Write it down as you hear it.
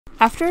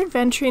After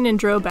adventuring in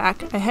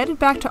Drobak, I headed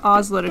back to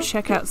Oslo to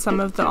check out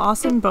some of the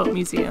awesome boat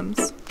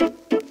museums.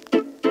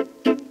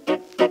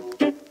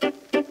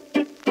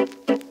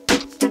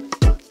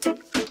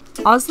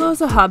 Oslo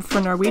is a hub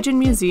for Norwegian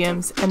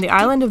museums, and the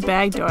island of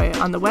Bagdøy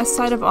on the west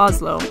side of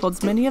Oslo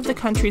holds many of the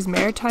country's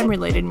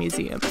maritime-related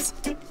museums.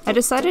 I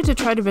decided to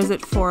try to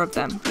visit 4 of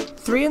them,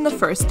 3 on the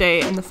first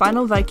day and the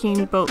final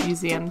Viking boat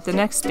museum the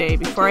next day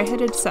before I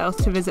headed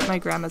south to visit my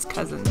grandma's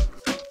cousin.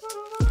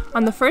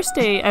 On the first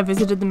day, I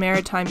visited the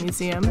Maritime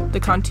Museum, the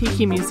Kon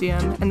Tiki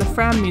Museum, and the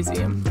FRAM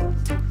Museum.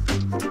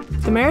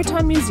 The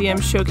Maritime Museum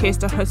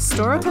showcased a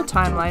historical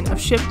timeline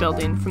of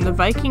shipbuilding from the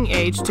Viking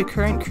Age to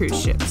current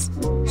cruise ships,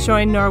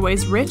 showing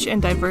Norway's rich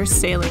and diverse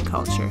sailing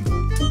culture.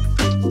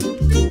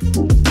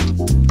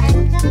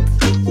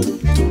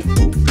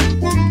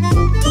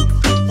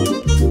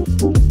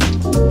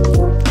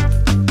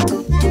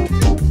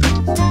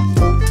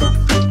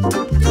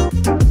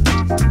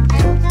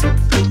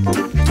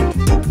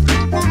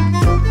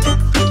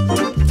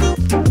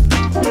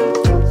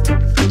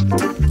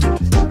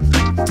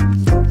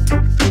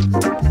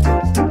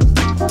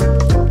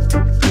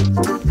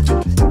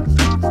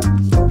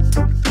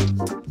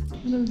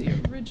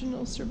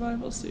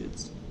 Survival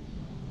suits.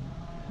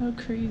 How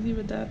crazy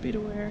would that be to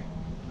wear?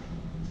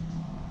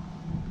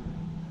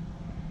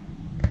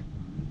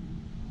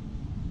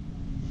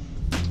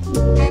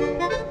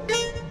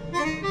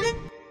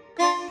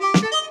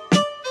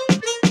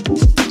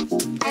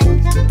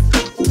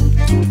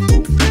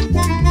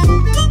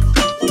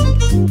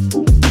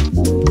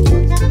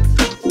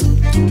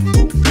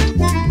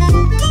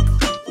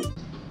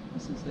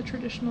 This is the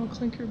traditional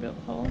clinker-built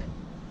hull.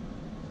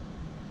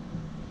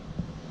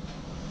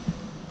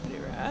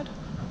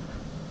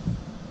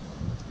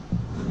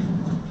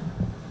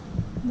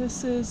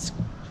 This is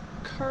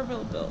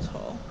Carvel built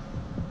hull.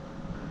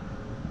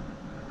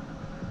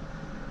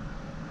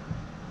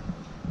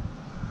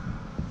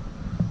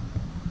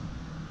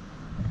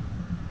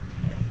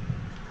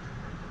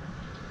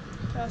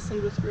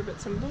 Fastened with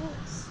rivets and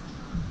bolts.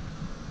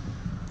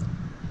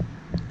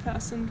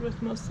 Fastened with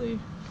mostly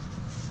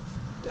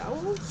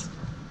dowels.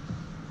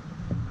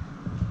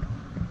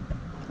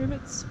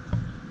 Rivets.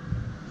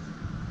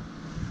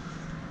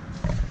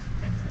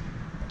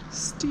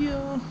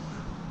 Steel.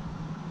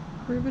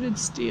 Riveted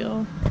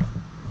steel,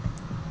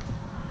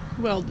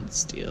 welded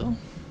steel,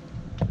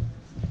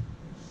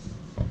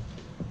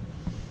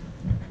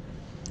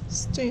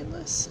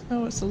 stainless,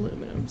 oh it's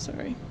aluminum,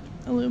 sorry,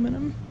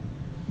 aluminum,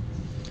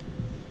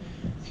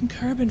 and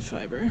carbon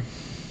fiber.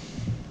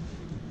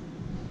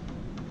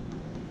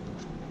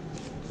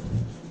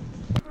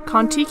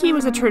 Kon Tiki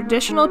was a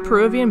traditional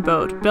Peruvian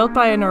boat built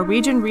by a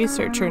Norwegian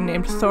researcher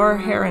named Thor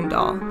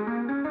Heyerdahl.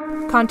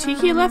 Kon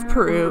Tiki left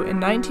Peru in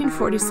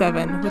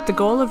 1947 with the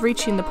goal of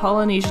reaching the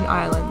Polynesian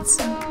islands.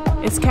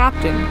 Its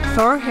captain,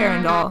 Thor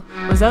Heyerdahl,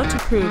 was out to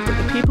prove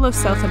that the people of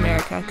South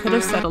America could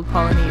have settled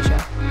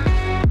Polynesia.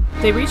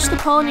 They reached the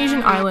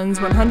Polynesian islands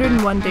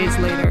 101 days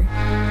later.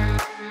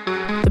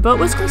 The boat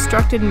was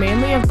constructed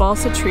mainly of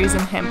balsa trees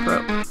and hemp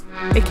rope.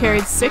 It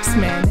carried 6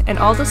 men and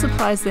all the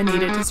supplies they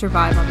needed to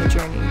survive on the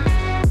journey.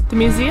 The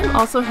museum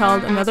also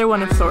held another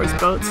one of Thor's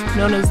boats,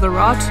 known as the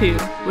Ra II,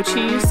 which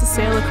he used to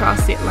sail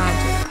across the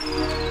Atlantic.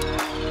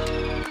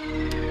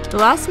 The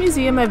last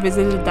museum I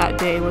visited that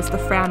day was the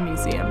FRAM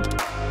Museum.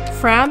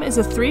 FRAM is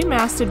a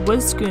 3-masted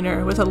wood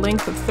schooner with a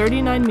length of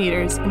 39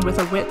 meters and with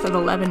a width of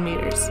 11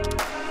 meters.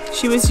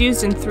 She was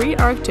used in 3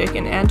 Arctic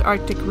and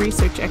Antarctic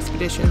research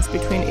expeditions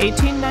between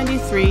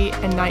 1893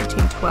 and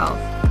 1912.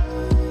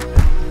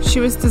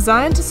 She was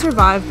designed to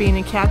survive being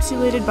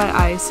encapsulated by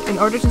ice in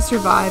order to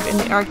survive in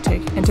the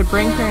Arctic and to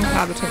bring her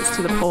inhabitants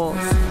to the poles.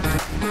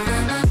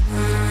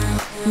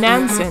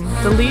 Nansen,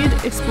 the lead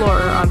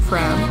explorer on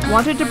FRAM,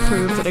 wanted to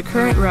prove that a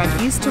current ran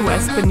east to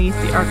west beneath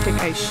the Arctic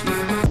ice sheet.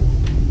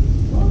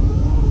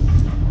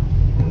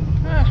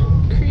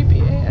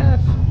 Creepy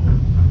AF.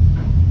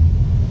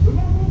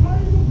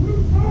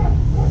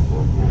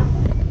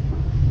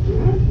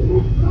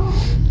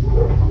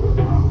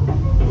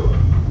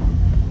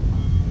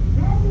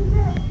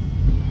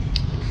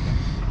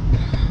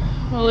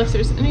 Well, if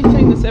there's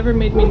anything that's ever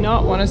made me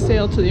not want to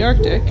sail to the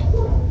Arctic,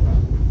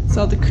 it's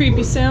all the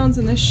creepy sounds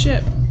in this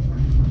ship.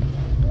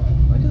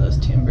 Look at those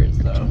timbers,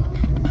 though.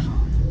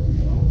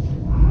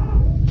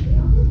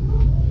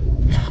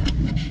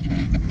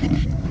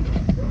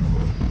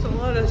 There's a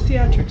lot of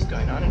theatrics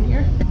going on in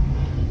here.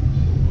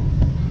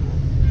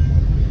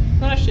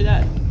 Not actually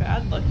that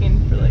bad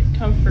looking for like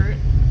comfort.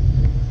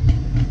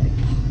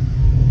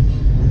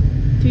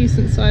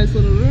 Decent sized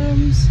little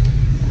rooms.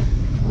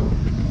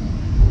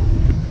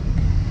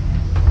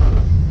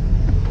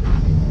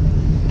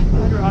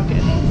 I'd rock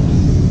it.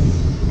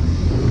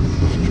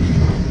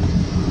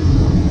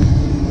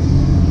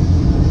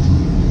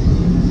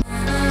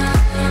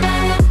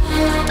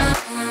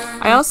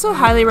 I also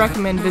highly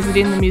recommend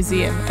visiting the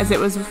museum, as it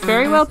was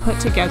very well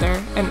put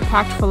together and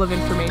packed full of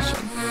information.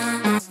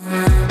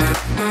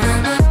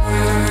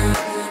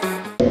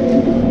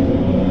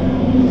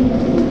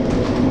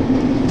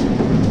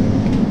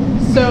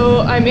 So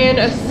So I'm in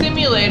a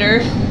simulator,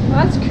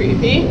 that's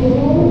creepy,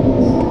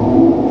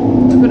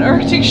 of an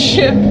Arctic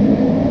ship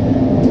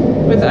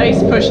with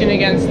ice pushing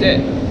against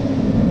it.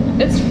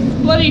 It's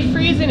bloody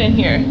freezing in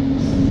here.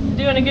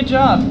 Doing a good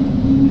job.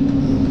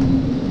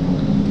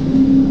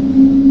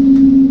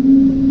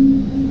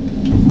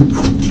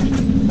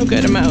 Oh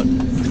good, I'm out.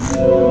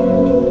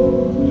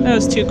 That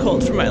was too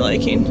cold for my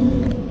liking.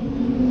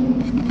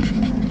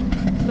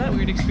 That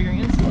weird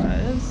experience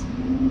was,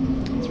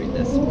 let's read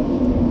this.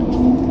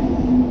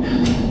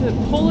 The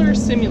Polar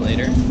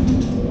Simulator.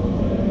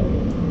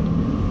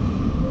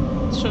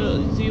 It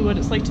shows you what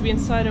it's like to be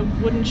inside a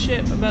wooden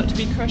ship about to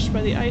be crushed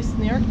by the ice in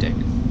the Arctic.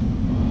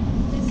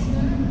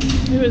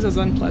 It was as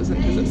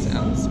unpleasant as it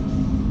sounds.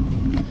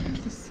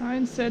 The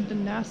sign said the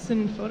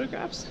Nassen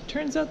photographs.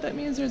 Turns out that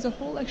means there's a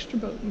whole extra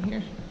boat in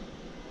here.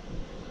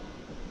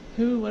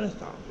 Who would have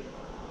thought?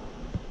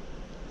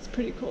 It's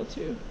pretty cool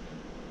too.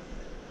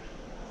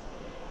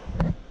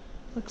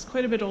 Looks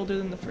quite a bit older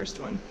than the first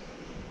one.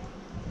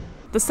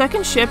 The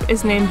second ship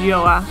is named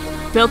Joa.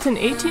 Built in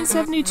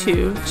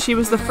 1872, she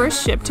was the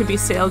first ship to be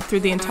sailed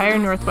through the entire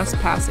Northwest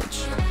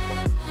Passage.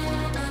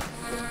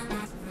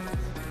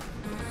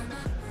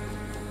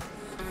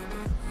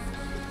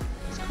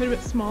 It's quite a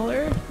bit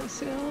smaller. The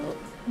sail,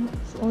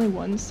 it's only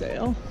one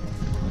sail.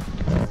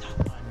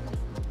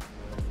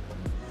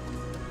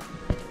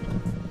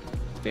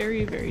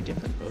 Very, very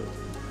different boat.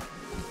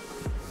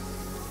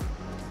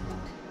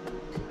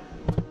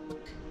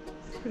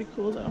 Pretty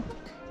cool though.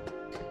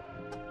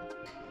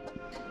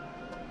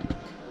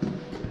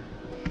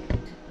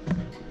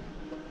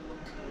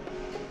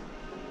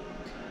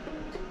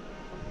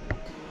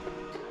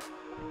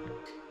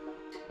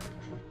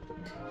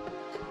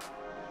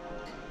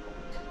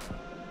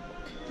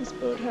 This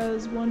boat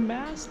has one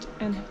mast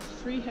and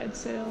 3 head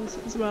sails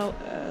as well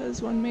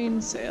as one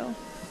main sail.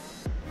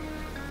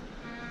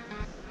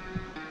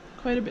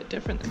 Quite a bit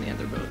different than the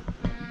other boat.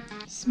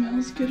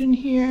 Smells good in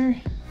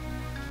here.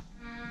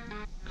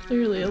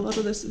 Clearly a lot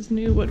of this is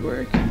new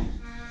woodwork.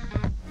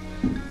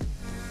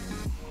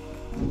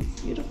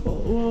 Beautiful.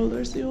 Whoa,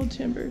 there's the old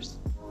timbers.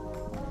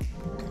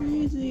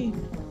 Crazy.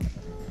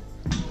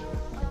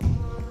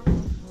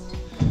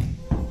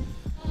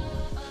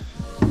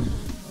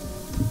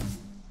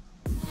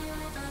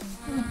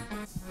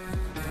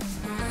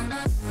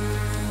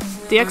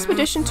 The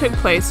expedition took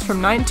place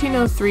from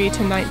 1903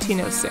 to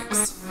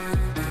 1906.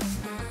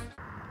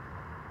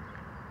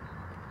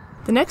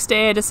 The next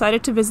day I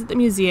decided to visit the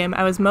museum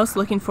I was most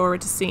looking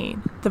forward to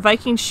seeing, the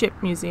Viking Ship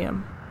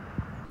Museum.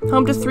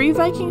 Home to 3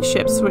 Viking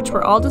ships which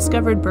were all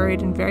discovered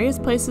buried in various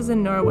places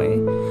in Norway,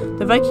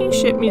 the Viking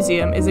Ship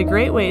Museum is a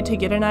great way to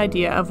get an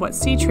idea of what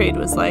sea trade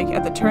was like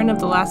at the turn of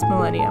the last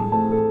millennium.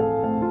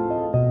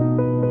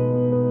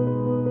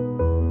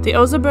 The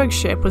Oseberg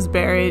ship was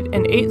buried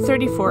in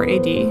 834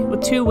 AD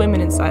with 2 women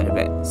inside of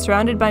it,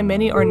 surrounded by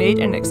many ornate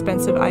and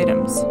expensive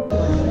items.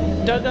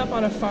 Dug up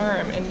on a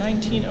farm in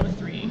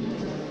 1903.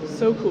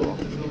 So cool.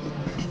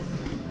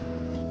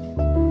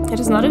 It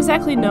is not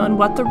exactly known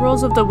what the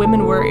roles of the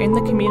women were in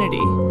the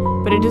community,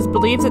 but it is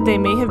believed that they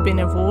may have been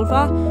a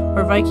Volva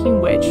or Viking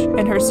witch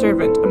and her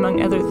servant,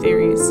 among other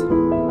theories.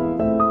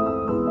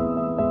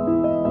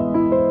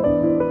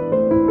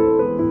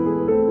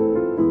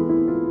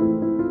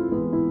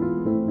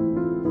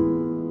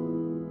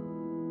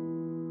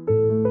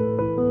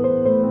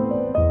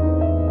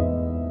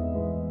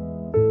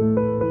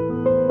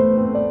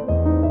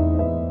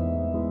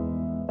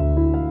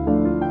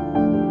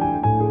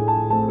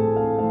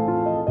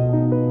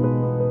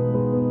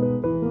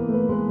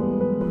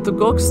 The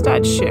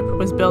Gokstad ship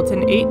was built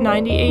in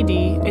 890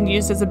 AD and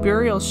used as a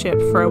burial ship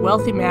for a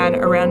wealthy man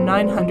around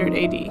 900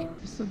 AD.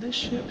 So this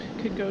ship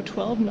could go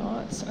 12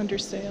 knots under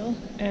sail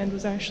and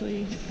was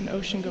actually an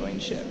ocean-going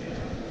ship.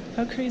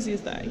 How crazy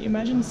is that? You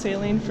imagine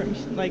sailing from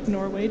like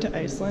Norway to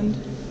Iceland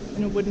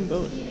in a wooden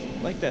boat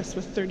like this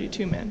with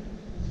 32 men.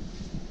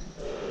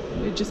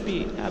 It'd just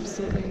be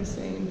absolutely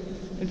insane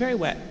and very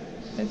wet.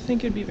 I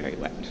think it'd be very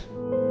wet.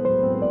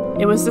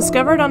 It was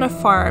discovered on a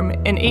farm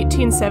in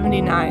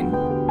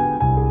 1879.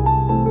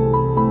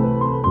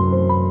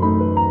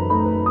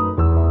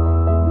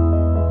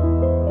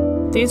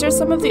 These are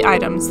some of the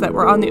items that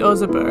were on the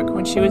Oseberg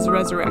when she was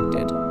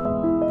resurrected.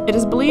 It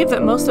is believed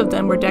that most of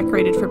them were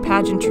decorated for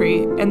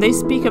pageantry, and they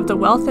speak of the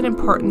wealth and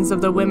importance of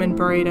the women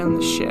buried on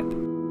the ship.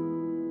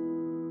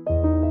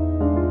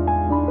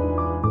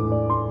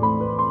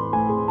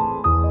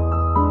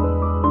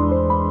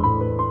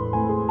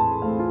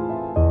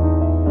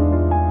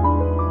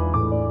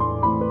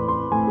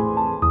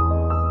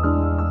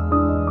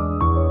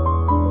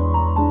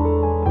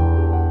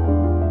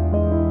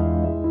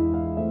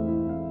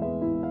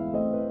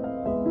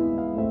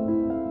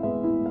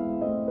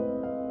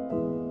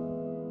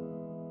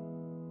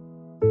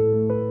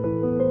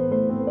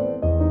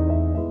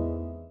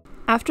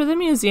 After the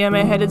museum,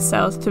 I headed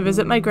south to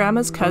visit my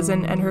grandma's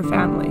cousin and her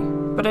family,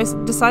 but I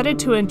decided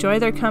to enjoy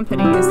their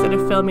company instead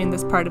of filming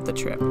this part of the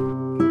trip.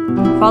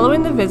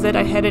 Following the visit,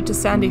 I headed to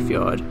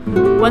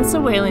Sandefjord. Once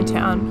a whaling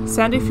town,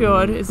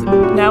 Sandefjord is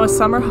now a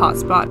summer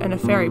hotspot and a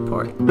ferry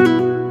port.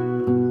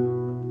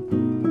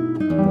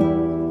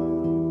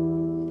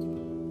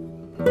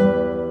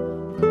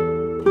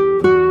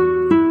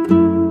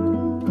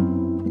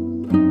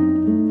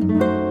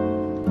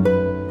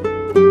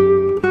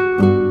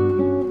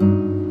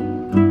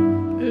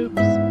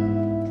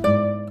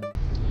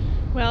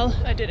 Well,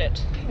 I did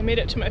it. I made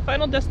it to my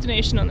final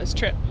destination on this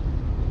trip.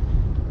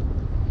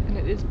 And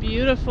it is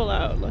beautiful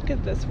out. Look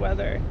at this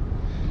weather.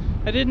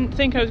 I didn't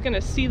think I was going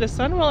to see the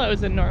sun while I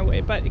was in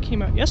Norway, but it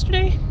came out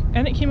yesterday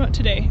and it came out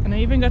today. And I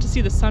even got to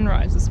see the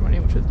sunrise this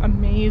morning, which was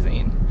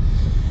amazing.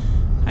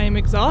 I am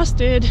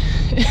exhausted,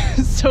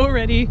 so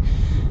ready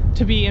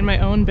to be in my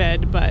own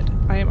bed, but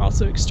I am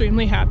also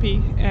extremely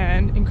happy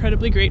and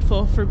incredibly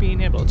grateful for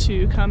being able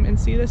to come and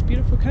see this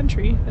beautiful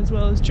country, as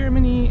well as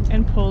Germany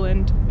and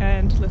Poland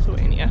and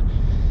Lithuania.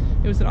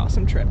 It was an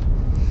awesome trip.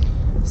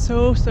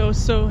 So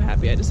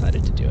happy I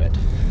decided to do it.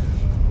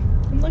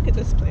 And look at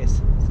this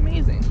place. It's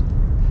amazing.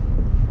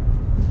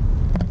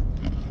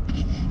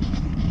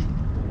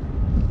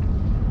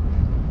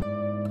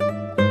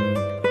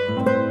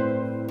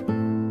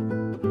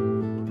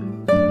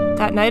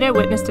 That night I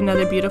witnessed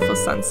another beautiful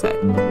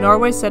sunset.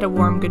 Norway said a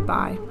warm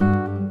goodbye.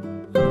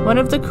 One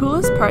of the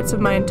coolest parts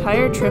of my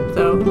entire trip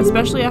though,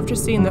 especially after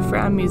seeing the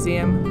FRAM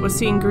museum, was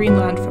seeing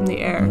Greenland from the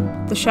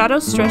air. The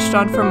shadows stretched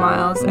on for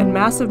miles and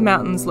massive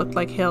mountains looked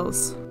like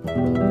hills.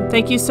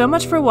 Thank you so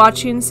much for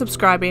watching,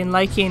 subscribing,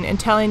 liking, and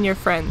telling your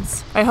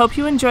friends. I hope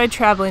you enjoyed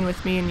traveling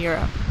with me in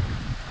Europe.